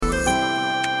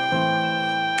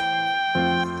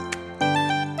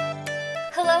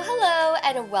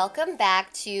welcome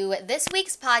back to this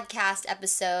week's podcast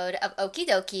episode of Okie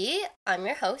Dokie. I'm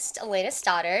your host, Elena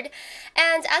Stoddard,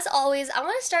 and as always, I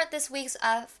want to start this week's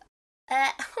oh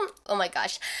my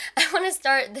gosh. I want to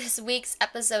start this week's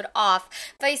episode off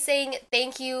by saying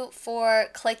thank you for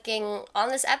clicking on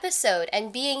this episode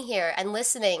and being here and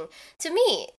listening to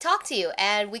me talk to you,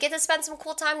 and we get to spend some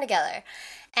cool time together.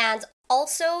 And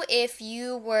also, if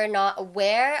you were not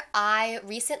aware, I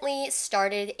recently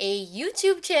started a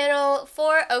YouTube channel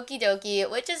for Okie Dokie,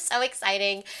 which is so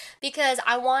exciting because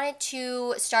I wanted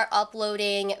to start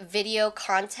uploading video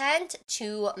content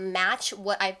to match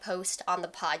what I post on the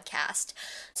podcast.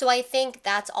 So I think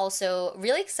that's also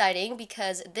really exciting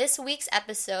because this week's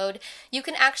episode, you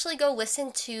can actually go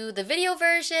listen to the video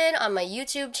version on my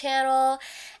YouTube channel,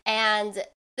 and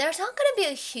there's not going to be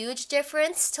a huge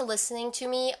difference to listening to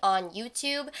me on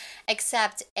YouTube,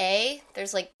 except A,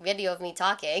 there's like video of me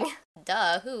talking.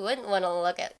 Duh, who wouldn't want to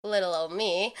look at little old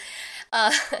me?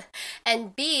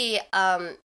 And B,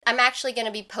 I'm actually going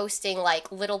to be posting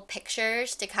like little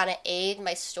pictures to kind of aid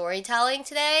my storytelling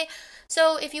today.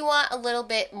 So if you want a little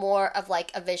bit more of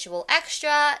like a visual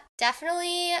extra,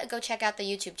 definitely go check out the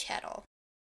YouTube channel.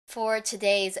 For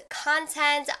today's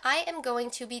content, I am going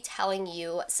to be telling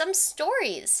you some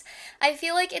stories. I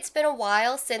feel like it's been a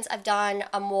while since I've done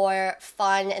a more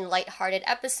fun and lighthearted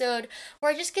episode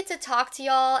where I just get to talk to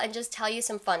y'all and just tell you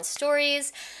some fun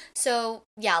stories. So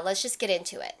yeah, let's just get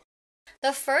into it.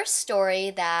 The first story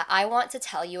that I want to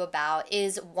tell you about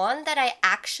is one that I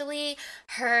actually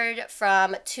heard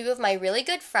from two of my really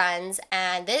good friends,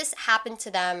 and this happened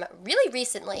to them really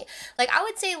recently. Like I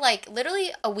would say like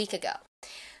literally a week ago.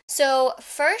 So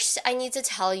first, I need to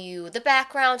tell you the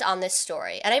background on this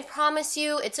story, and I promise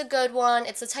you it's a good one.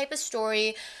 It's the type of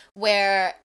story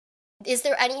where, is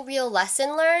there any real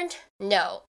lesson learned?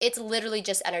 No, it's literally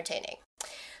just entertaining.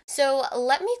 So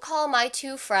let me call my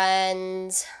two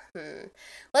friends,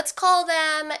 let's call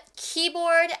them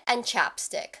Keyboard and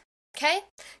Chapstick. Okay?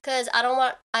 Because I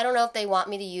don't know if they want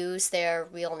me to use their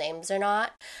real names or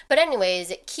not. But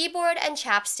anyways, Keyboard and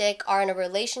Chapstick are in a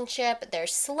relationship. They're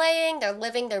slaying. They're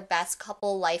living their best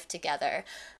couple life together.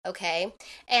 Okay?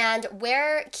 And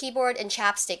where Keyboard and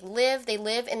Chapstick live, they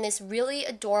live in this really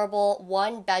adorable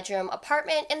one-bedroom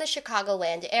apartment in the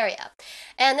Chicagoland area.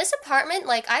 And this apartment,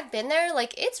 like, I've been there,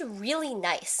 like, it's really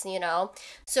nice, you know?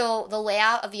 So the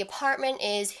layout of the apartment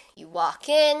is you walk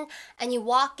in, and you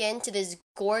walk into this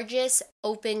gorgeous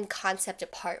open concept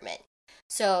apartment.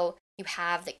 So you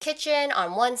have the kitchen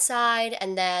on one side,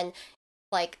 and then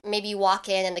like maybe you walk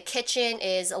in and the kitchen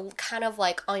is kind of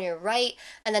like on your right,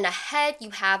 and then ahead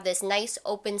you have this nice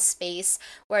open space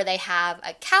where they have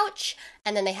a couch,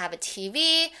 and then they have a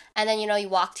TV, and then you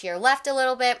walk to your left a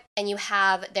little bit and you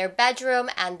have their bedroom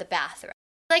and the bathroom.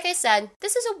 Like I said,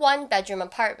 this is a one-bedroom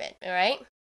apartment, all right?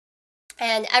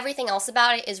 And everything else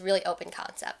about it is really open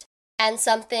concept. And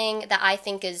something that I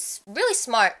think is really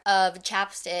smart of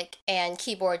Chapstick and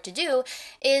Keyboard to do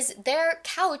is their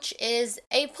couch is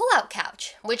a pull-out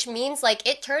couch, which means like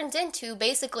it turns into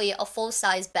basically a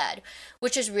full-size bed,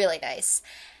 which is really nice.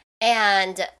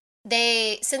 And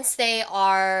since they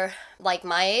are like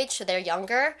my age, so they're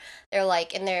younger, they're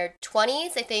like in their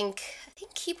 20s, I think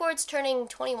Keyboard's turning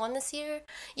 21 this year.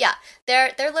 Yeah,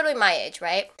 they're literally my age,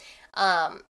 right?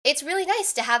 It's really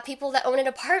nice to have people that own an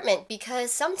apartment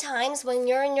because sometimes when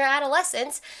you're in your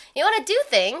adolescence, you want to do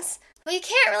things, but you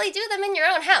can't really do them in your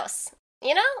own house,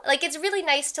 you know? Like, it's really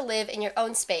nice to live in your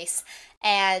own space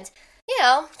and,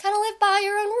 kind of live by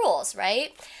your own rules,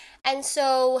 right? And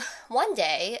so one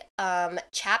day,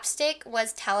 Chapstick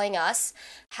was telling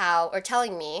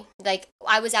me, like,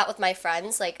 I was out with my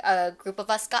friends, like, a group of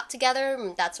us got together,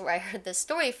 and that's where I heard this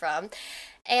story from.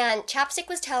 And Chapstick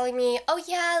was telling me, oh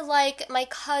yeah, like, my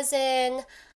cousin,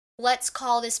 let's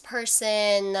call this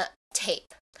person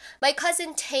Tape. My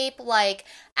cousin Tape, like,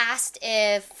 asked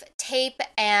if Tape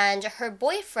and her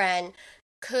boyfriend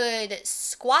could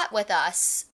squat with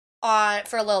us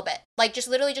for a little bit. Like, just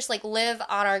literally just, like, live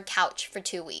on our couch for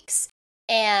 2 weeks.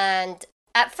 And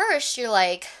at first, you're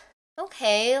like,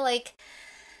 okay, like,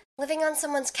 living on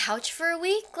someone's couch for a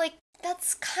week? Like,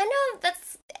 that's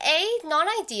A, not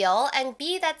ideal, and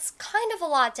B, that's kind of a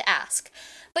lot to ask.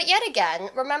 But yet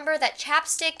again, remember that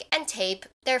Chapstick and Tape,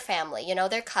 they're family,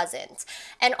 they're cousins.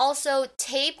 And also,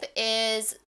 Tape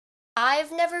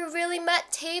I've never really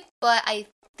met Tape, but I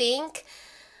think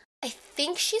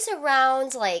she's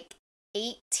around, like,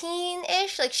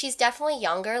 18-ish. Like, she's definitely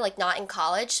younger, like, not in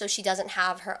college, so she doesn't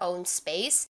have her own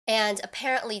space. And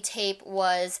apparently Tape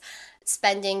was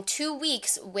spending 2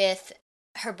 weeks with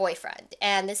her boyfriend.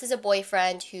 And this is a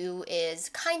boyfriend who is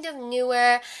kind of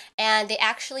newer, and they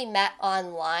actually met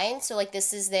online. So, like,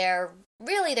 this is their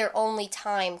only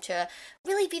time to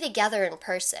really be together in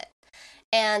person.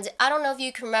 And I don't know if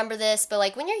you can remember this, but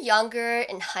like when you're younger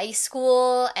in high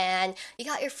school and you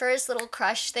got your first little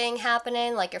crush thing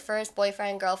happening, like your first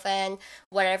boyfriend, girlfriend,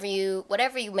 whatever you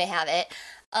may have it,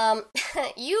 um,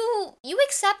 you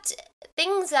accept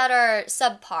things that are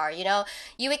subpar, you know?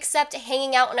 You accept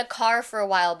hanging out in a car for a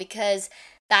while because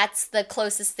that's the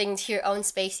closest thing to your own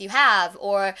space you have,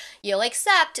 or you'll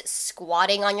accept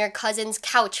squatting on your cousin's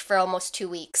couch for almost 2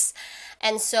 weeks.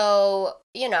 And so,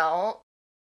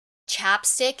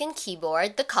 Chapstick and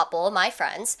Keyboard, the couple, my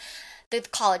friends, the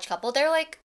college couple, they're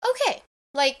like, okay,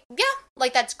 like, yeah,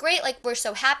 like that's great. Like, we're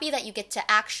so happy that you get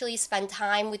to actually spend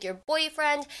time with your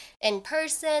boyfriend in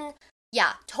person.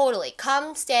 Yeah, totally.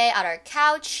 Come stay at our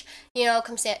couch,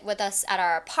 come stay with us at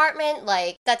our apartment.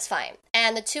 Like, that's fine.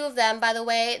 And the two of them, by the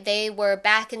way, they were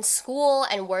back in school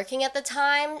and working at the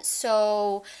time.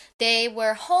 So they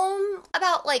were home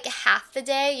about like half the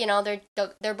day.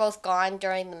 They're both gone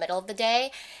during the middle of the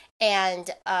day.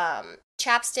 And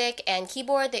Chapstick and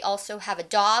Keyboard, they also have a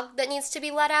dog that needs to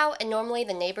be let out. And normally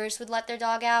the neighbors would let their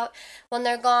dog out when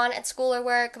they're gone at school or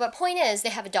work. But point is, they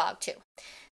have a dog too.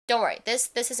 Don't worry,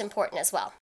 this is important as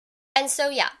well. And so,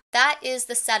 yeah, that is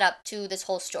the setup to this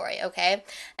whole story, okay?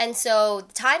 And so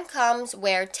the time comes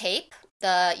where Tape,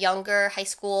 the younger high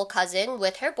school cousin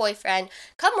with her boyfriend,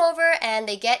 come over and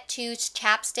they get to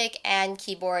Chapstick and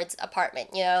Keyboard's apartment.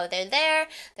 They're there,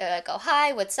 they're like, oh,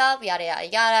 hi, what's up, yada,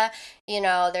 yada,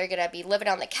 yada. They're gonna be living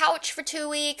on the couch for 2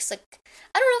 weeks. Like,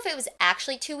 I don't know if it was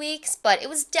actually 2 weeks, but it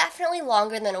was definitely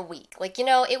longer than a week. Like,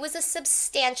 it was a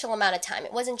substantial amount of time.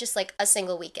 It wasn't just like a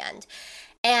single weekend.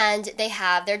 And they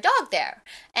have their dog there.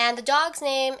 And the dog's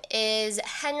name is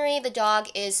Henry. The dog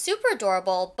is super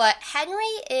adorable, but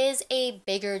Henry is a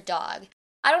bigger dog.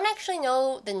 I don't actually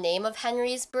know the name of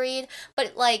Henry's breed,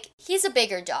 but like he's a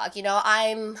bigger dog.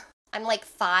 I'm like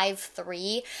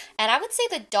 5'3", and I would say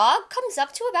the dog comes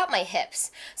up to about my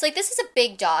hips. So like this is a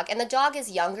big dog, and the dog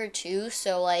is younger too,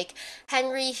 so like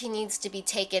Henry, he needs to be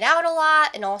taken out a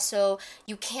lot, and also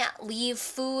you can't leave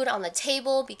food on the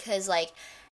table because like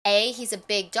A, he's a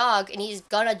big dog and he's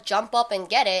gonna jump up and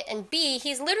get it, and B,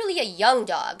 he's literally a young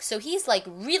dog, so he's like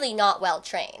really not well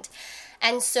trained.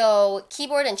 And so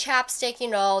Keyboard and Chapstick,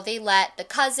 they let the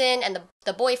cousin and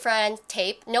the boyfriend,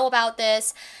 Tape, know about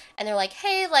this, and they're like,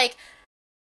 hey, like,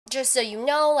 just so you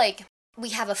know, like, we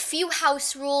have a few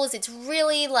house rules. It's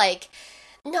really like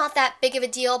not that big of a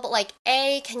deal, but like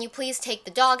A, can you please take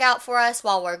the dog out for us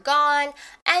while we're gone?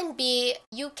 And B,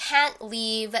 you can't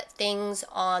leave things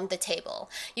on the table.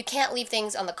 You can't leave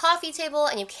things on the coffee table,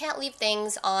 and you can't leave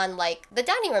things on like the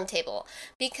dining room table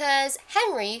because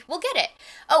Henry will get it.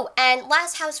 Oh, and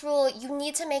last house rule, you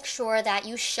need to make sure that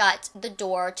you shut the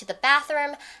door to the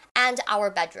bathroom and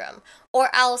our bedroom, or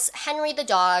else Henry the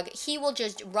dog, he will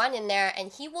just run in there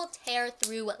and he will tear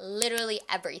through literally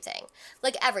everything.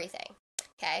 Like everything.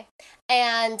 Okay,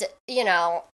 and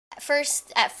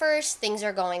at first things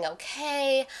are going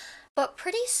okay, but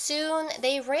pretty soon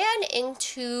they ran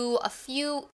into a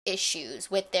few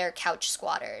issues with their couch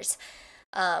squatters.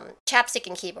 Chapstick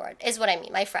and Keyboard is what I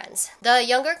mean, my friends. The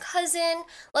younger cousin,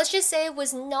 let's just say,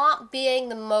 was not being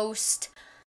the most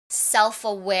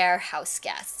self-aware house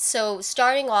guest. So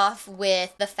starting off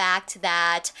with the fact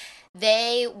that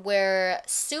they were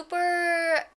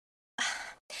super,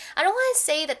 I don't want to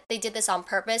say that they did this on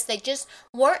purpose. They just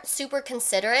weren't super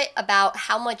considerate about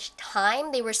how much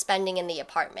time they were spending in the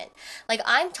apartment. Like,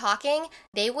 I'm talking,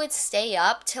 they would stay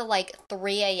up till like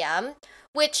 3 a.m.,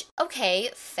 which, okay,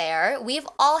 fair. We've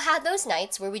all had those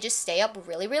nights where we just stay up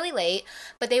really, really late,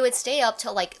 but they would stay up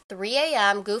till like 3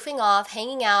 a.m., goofing off,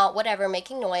 hanging out, whatever,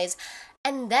 making noise,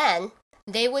 and then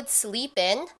they would sleep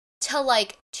in till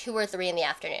like 2 or 3 in the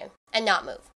afternoon and not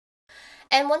move.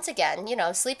 And once again,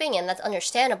 sleeping in, that's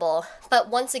understandable. But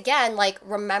once again, like,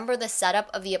 remember the setup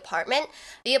of the apartment?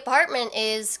 The apartment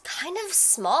is kind of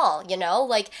small,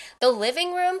 Like, the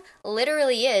living room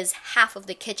literally is half of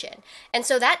the kitchen. And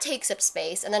so that takes up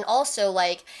space. And then also,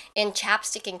 like, in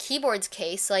Chapstick and Keyboard's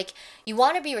case, like, you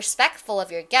want to be respectful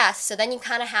of your guests. So then you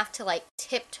kind of have to, like,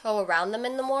 tiptoe around them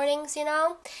in the mornings,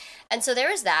 And so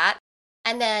there is that.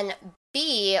 And then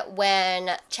B,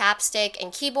 when Chapstick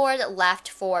and Keyboard left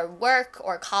for work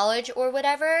or college or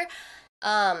whatever,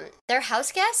 their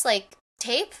house guests, like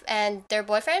Tape and their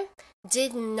boyfriend,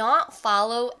 did not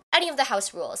follow any of the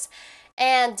house rules.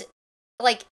 And,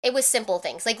 like, it was simple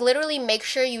things. Like, literally make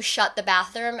sure you shut the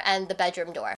bathroom and the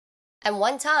bedroom door. And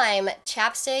one time,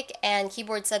 Chapstick and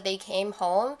Keyboard said they came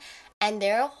home and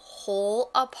their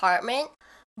whole apartment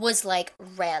was like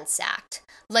ransacked.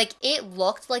 Like it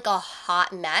looked like a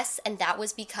hot mess, and that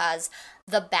was because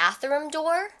the bathroom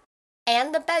door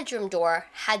and the bedroom door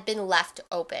had been left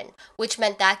open, which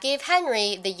meant that gave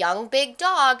Henry, the young big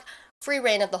dog, free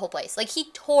reign of the whole place. Like he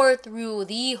tore through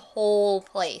the whole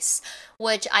place,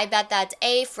 which I bet that's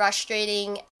A,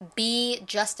 frustrating, B,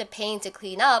 just a pain to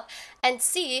clean up, and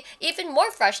C, even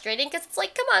more frustrating because it's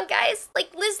like, come on guys,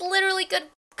 like this literally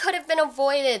could have been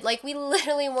avoided. Like we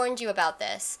literally warned you about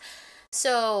this.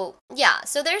 So, yeah,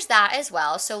 so there's that as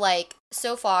well. So, like,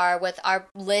 so far with our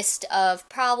list of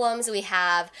problems, we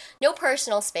have no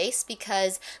personal space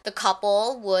because the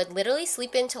couple would literally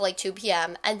sleep until like 2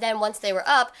 p.m. And then once they were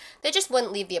up, they just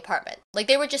wouldn't leave the apartment. Like,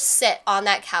 they would just sit on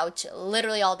that couch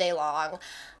literally all day long.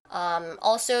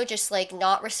 Also, just like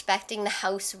not respecting the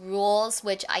house rules,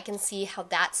 which I can see how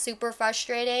that's super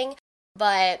frustrating.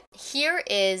 But here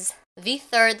is the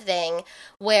third thing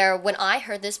where when I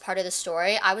heard this part of the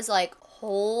story, I was like,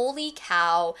 holy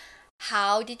cow,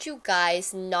 how did you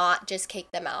guys not just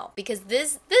kick them out? Because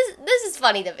this is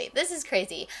funny to me. This is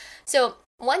crazy. So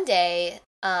one day,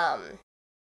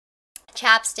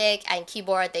 Chapstick and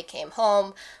Keyboard, they came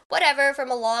home, whatever, from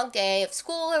a long day of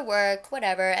school or work,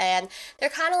 whatever, and they're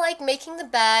kind of like making the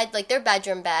bed, like their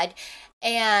bedroom bed,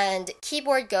 and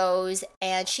Keyboard goes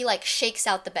and she like shakes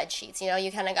out the bed sheets. You know,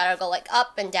 you kind of gotta go like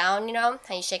up and down, you know,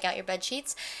 how you shake out your bed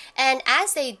sheets. And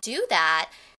as they do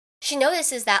that, she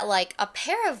notices that like a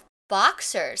pair of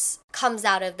boxers comes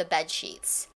out of the bed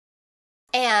sheets.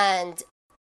 And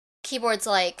Keyboard's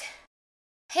like,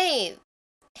 hey,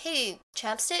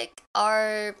 Chapstick,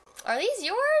 are these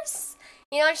yours?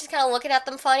 You know, she's kind of looking at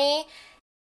them funny.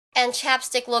 And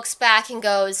Chapstick looks back and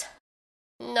goes,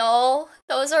 no,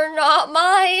 those are not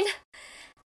mine.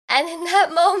 And in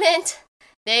that moment,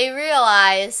 they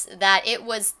realize that it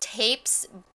was Tape's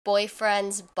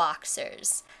boyfriend's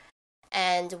boxers.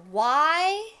 And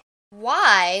why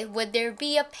would there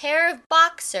be a pair of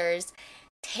boxers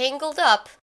tangled up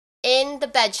in the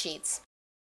bed sheets?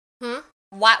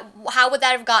 How would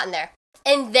that have gotten there?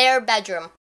 In their bedroom.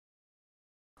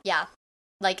 Yeah.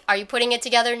 Like, are you putting it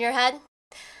together in your head?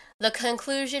 The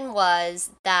conclusion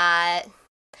was that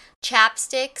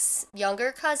Chapstick's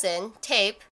younger cousin,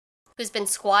 Tape, who's been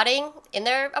squatting in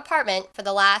their apartment for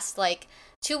the last,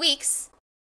 2 weeks,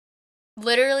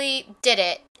 literally did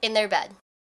it in their bed.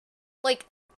 Like,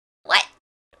 what?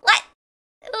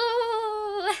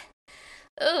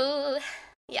 Ooh.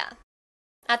 Yeah.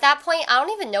 At that point, I don't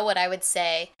even know what I would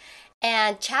say.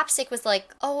 And Chapstick was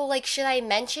like, should I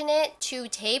mention it to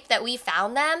Tape that we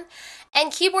found them?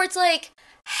 And Keyboard's like,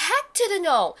 heck to the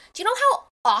no. Do you know how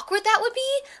awkward that would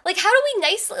be? Like, how do we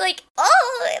nicely,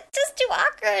 it's just too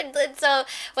awkward. And so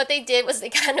what they did was they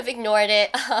kind of ignored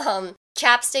it.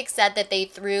 Chapstick said that they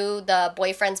threw the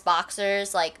boyfriend's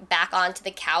boxers, back onto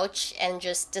the couch and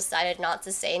just decided not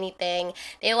to say anything.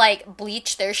 They,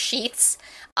 bleached their sheets.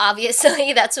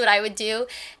 Obviously, that's what I would do.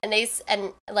 And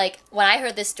when I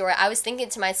heard this story, I was thinking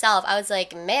to myself, I was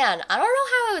like, man, I don't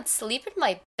know how I would sleep in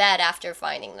my bed after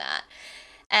finding that.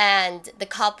 And the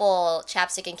couple,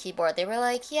 Chapstick and Keyboard, they were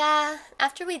like, yeah,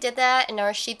 after we did that and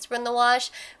our sheets were in the wash,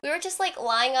 we were just,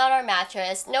 lying on our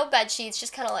mattress, no bed sheets,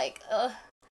 just kind of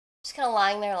just kind of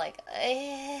lying there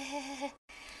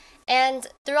And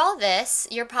through all this,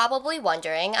 you're probably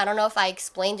wondering, I don't know if I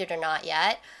explained it or not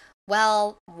yet,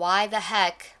 well, why the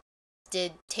heck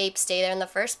did Tape stay there in the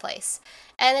first place?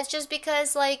 And it's just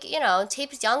because,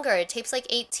 Tape's younger. Tape's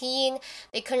 18.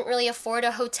 They couldn't really afford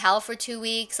a hotel for 2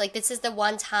 weeks. This is the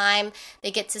one time they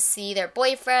get to see their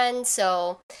boyfriend.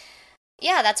 So,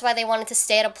 yeah, that's why they wanted to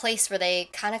stay at a place where they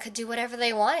kind of could do whatever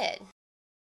they wanted.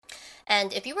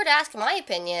 And if you were to ask my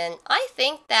opinion, I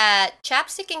think that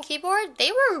Chapstick and Keyboard,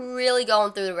 they were really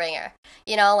going through the ringer.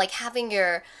 Having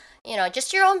your,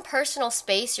 just your own personal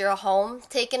space, your home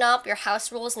taken up, your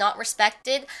house rules not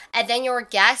respected, and then your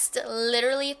guest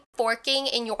literally forking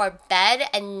in your bed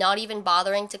and not even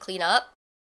bothering to clean up.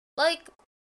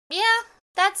 Yeah,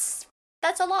 that's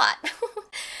a lot.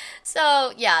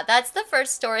 So, yeah, that's the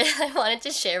first story that I wanted to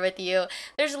share with you.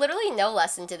 There's literally no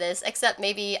lesson to this, except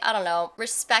maybe, I don't know,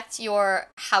 respect your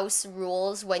house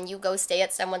rules when you go stay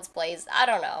at someone's place. I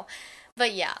don't know.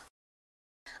 But yeah.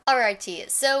 Alrighty,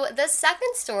 so the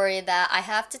second story that I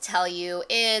have to tell you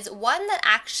is one that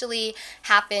actually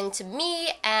happened to me,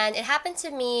 and it happened to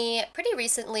me pretty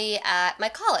recently at my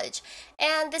college.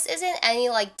 And this isn't any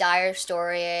like dire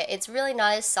story. It's really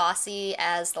not as saucy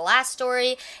as the last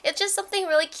story. It's just something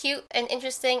really cute and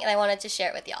interesting, and I wanted to share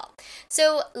it with y'all.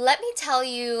 So let me tell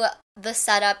you the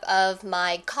setup of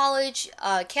my college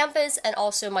campus and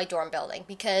also my dorm building,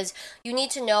 because you need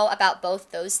to know about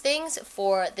both those things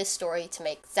for this story to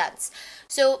make sense.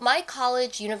 So my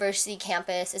college university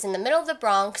campus is in the middle of the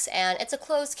Bronx, and it's a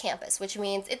closed campus, which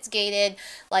means it's gated.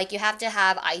 Like, you have to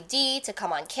have ID to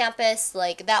come on campus,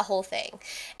 like that whole thing.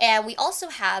 And we also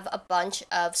have a bunch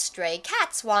of stray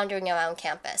cats wandering around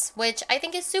campus, which I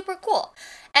think is super cool.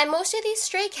 And most of these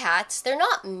stray cats, they're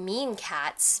not mean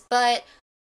cats, but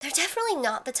they're definitely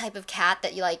not the type of cat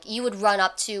that you would run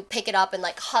up to, pick it up, and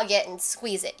like hug it and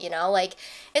squeeze it, you know? Like,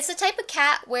 it's the type of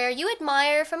cat where you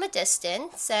admire from a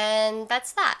distance, and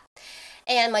that's that.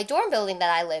 And my dorm building that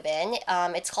I live in,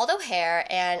 it's called O'Hare,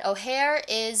 and O'Hare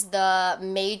is the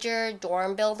major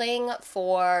dorm building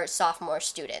for sophomore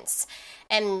students,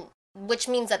 and which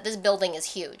means that this building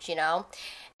is huge, you know?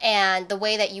 And the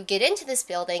way that you get into this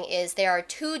building is there are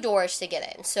two doors to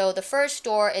get in. So the first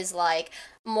door is like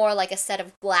more like a set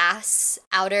of glass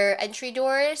outer entry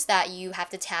doors that you have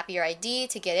to tap your ID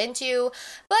to get into.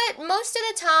 But most of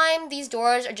the time, these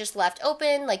doors are just left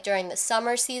open, like during the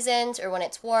summer seasons or when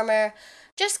it's warmer,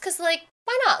 just because, like,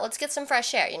 why not? Let's get some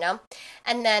fresh air, you know?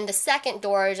 And then the second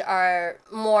doors are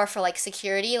more for like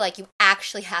security, like you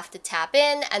actually have to tap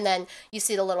in, and then you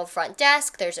see the little front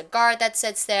desk, there's a guard that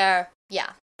sits there.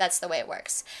 Yeah, that's the way it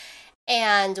works.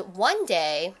 And one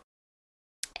day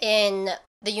in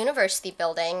the university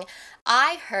building,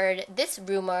 I heard this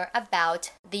rumor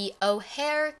about the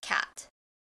O'Hare cat.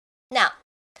 Now,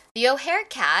 the O'Hare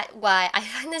cat, why I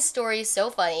find this story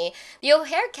so funny, the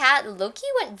O'Hare cat low-key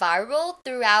went viral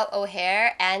throughout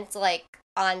O'Hare and like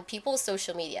on people's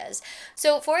social medias.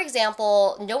 So, for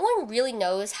example, no one really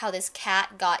knows how this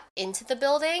cat got into the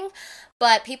building,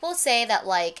 but people say that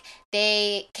like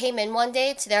they came in one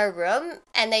day to their room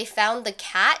and they found the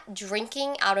cat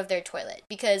drinking out of their toilet,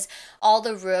 because all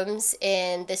the rooms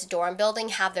in this dorm building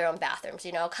have their own bathrooms,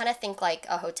 you know, kind of think like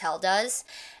a hotel does.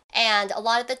 And a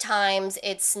lot of the times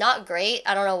it's not great.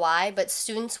 I don't know why, but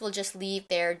students will just leave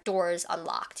their doors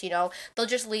unlocked, you know? They'll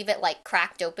just leave it like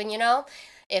cracked open, you know?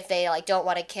 If they like don't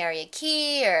want to carry a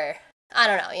key, or I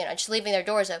don't know, you know, just leaving their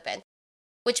doors open.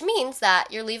 Which means that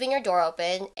you're leaving your door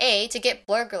open, A, to get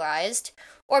burglarized,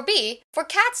 or B, for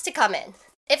cats to come in.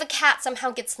 If a cat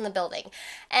somehow gets in the building.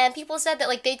 And people said that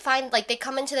like they'd find, like they'd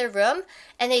come into their room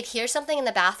and they'd hear something in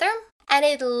the bathroom and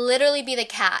it'd literally be the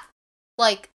cat,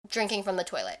 like drinking from the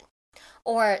toilet.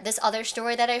 Or this other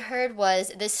story that I heard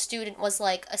was this student was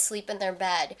like asleep in their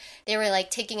bed. They were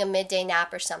like taking a midday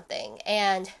nap or something,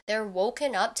 and they're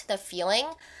woken up to the feeling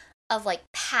of like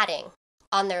patting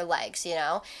on their legs, you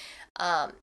know?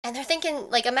 And they're thinking,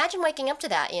 like, imagine waking up to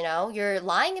that, you know? You're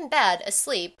lying in bed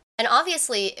asleep, and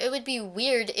obviously it would be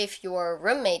weird if your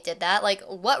roommate did that. Like,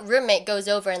 what roommate goes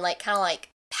over and like kind of like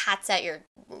pats at your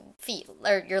feet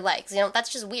or your legs, you know?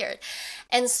 That's just weird.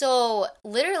 And so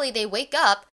literally they wake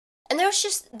up and there's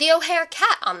just the O'Hare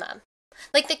cat on them.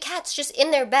 Like, the cat's just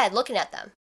in their bed looking at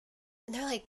them. And they're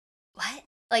like, what?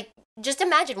 Like, just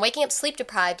imagine waking up sleep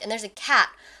deprived and there's a cat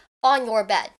on your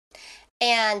bed.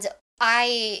 And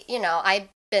I've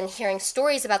been hearing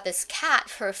stories about this cat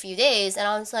for a few days, and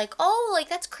I was like, oh, like,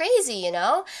 that's crazy, you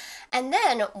know? And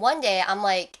then one day I'm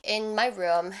like in my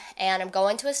room and I'm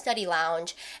going to a study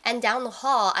lounge, and down the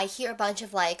hall I hear a bunch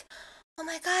of like, oh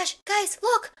my gosh, guys,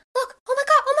 look, oh my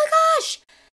god, oh my gosh.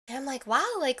 And I'm like, wow,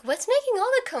 like, what's making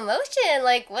all the commotion?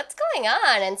 Like, what's going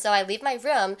on? And so I leave my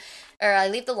room, or I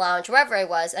leave the lounge, wherever I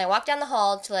was, and I walk down the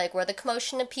hall to, like, where the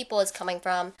commotion of people is coming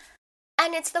from,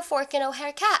 and it's the Fork and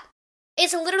O'Hare cat.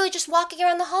 It's literally just walking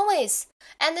around the hallways.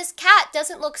 And this cat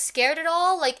doesn't look scared at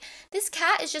all. Like, this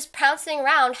cat is just pouncing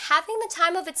around, having the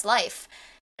time of its life.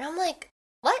 And I'm like,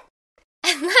 what?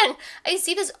 And then I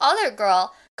see this other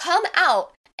girl come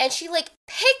out, and she, like,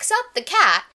 picks up the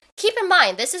cat. Keep in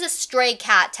mind, this is a stray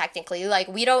cat, technically. Like,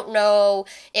 we don't know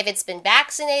if it's been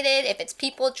vaccinated, if it's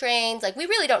people trained. Like, we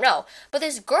really don't know. But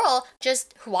this girl,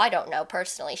 who I don't know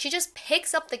personally, she just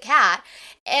picks up the cat,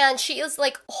 and she is,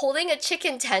 like, holding a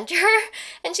chicken tender,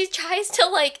 and she tries to,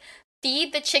 like,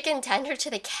 feed the chicken tender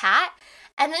to the cat,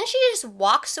 and then she just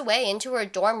walks away into her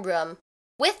dorm room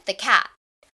with the cat.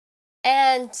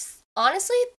 And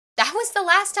honestly, that was the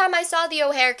last time I saw the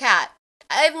O'Hare cat.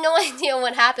 I have no idea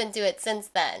what happened to it since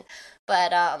then.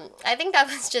 But I think that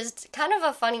was just kind of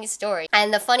a funny story.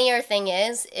 And the funnier thing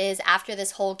is after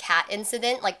this whole cat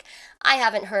incident, like, I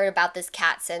haven't heard about this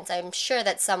cat since. I'm sure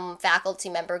that some faculty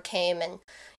member came and,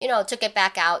 you know, took it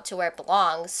back out to where it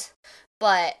belongs.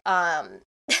 But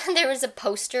there was a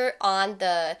poster on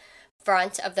the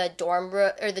front of the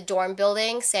or the dorm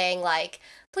building saying like,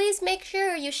 please make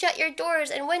sure you shut your doors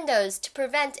and windows to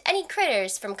prevent any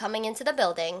critters from coming into the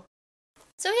building.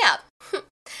 So yeah,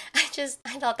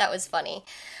 I thought that was funny.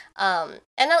 And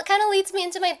that kind of leads me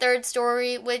into my third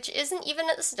story, which isn't even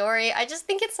a story. I just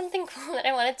think it's something cool that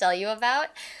I want to tell you about.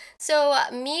 So,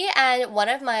 me and one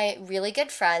of my really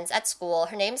good friends at school,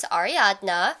 her name's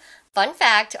Ariadna. Fun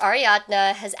fact,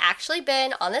 Ariadna has actually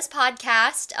been on this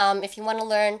podcast. If you want to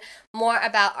learn more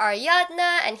about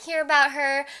Ariadna and hear about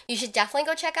her, you should definitely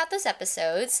go check out those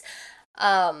episodes.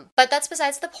 But that's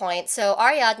besides the point. So,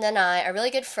 Ariadna and I are really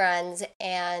good friends,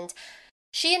 and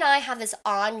she and I have this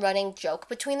on-running joke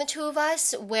between the two of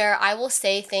us where I will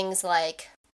say things like,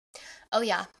 oh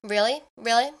yeah, really?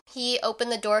 Really? He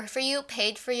opened the door for you,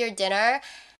 paid for your dinner,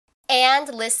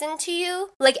 and listened to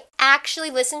you? Like, actually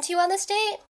listened to you on this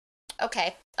date?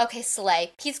 Okay,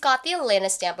 slay. He's got the Elena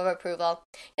stamp of approval.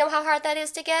 You know how hard that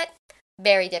is to get?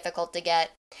 Very difficult to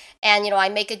get. And, I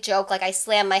make a joke, like I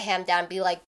slam my hand down and be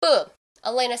like, boom,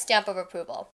 Elena stamp of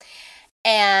approval.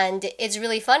 And it's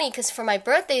really funny because for my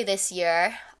birthday this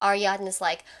year, Ariadna's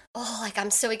like, oh, like,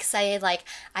 I'm so excited, like,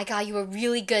 I got you a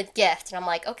really good gift. And I'm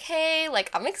like, okay,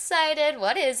 like, I'm excited,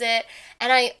 what is it?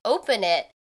 And I open it,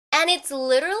 and it's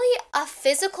literally a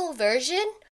physical version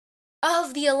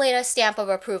of the Elena stamp of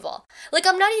approval. Like,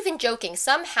 I'm not even joking.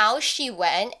 Somehow she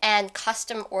went and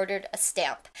custom ordered a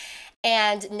stamp.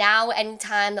 And now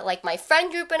anytime that like my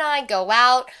friend group and I go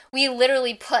out, we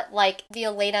literally put like the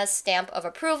Elena stamp of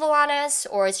approval on us,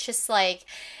 or it's just like,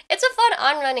 it's a fun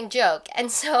on-running joke.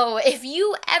 And so if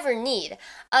you ever need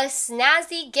a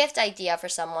snazzy gift idea for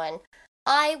someone,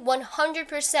 I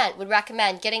 100% would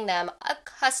recommend getting them a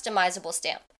customizable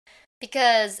stamp.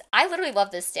 Because I literally love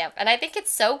this stamp, and I think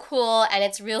it's so cool, and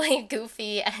it's really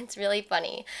goofy, and it's really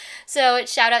funny. So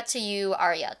shout out to you,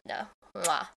 Ariadna.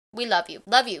 Mwah. We love you.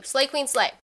 Love you. Slay Queen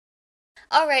Slay.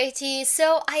 Alrighty,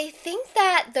 so I think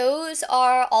that those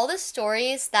are all the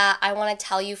stories that I want to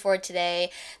tell you for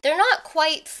today. They're not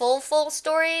quite full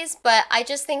stories, but I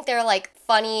just think they're like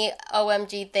funny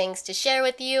OMG things to share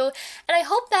with you. And I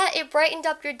hope that it brightened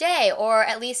up your day, or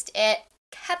at least it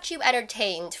kept you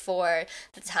entertained for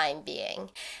the time being.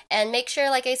 And make sure,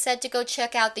 like I said, to go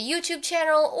check out the YouTube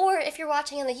channel, or if you're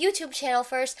watching on the YouTube channel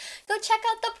first, go check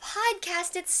out the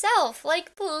podcast itself.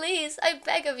 Like, please, I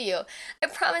beg of you. I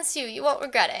promise you, you won't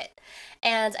regret it.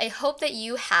 And I hope that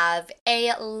you have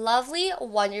a lovely,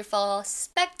 wonderful,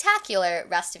 spectacular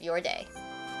rest of your day.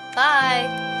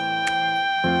 Bye!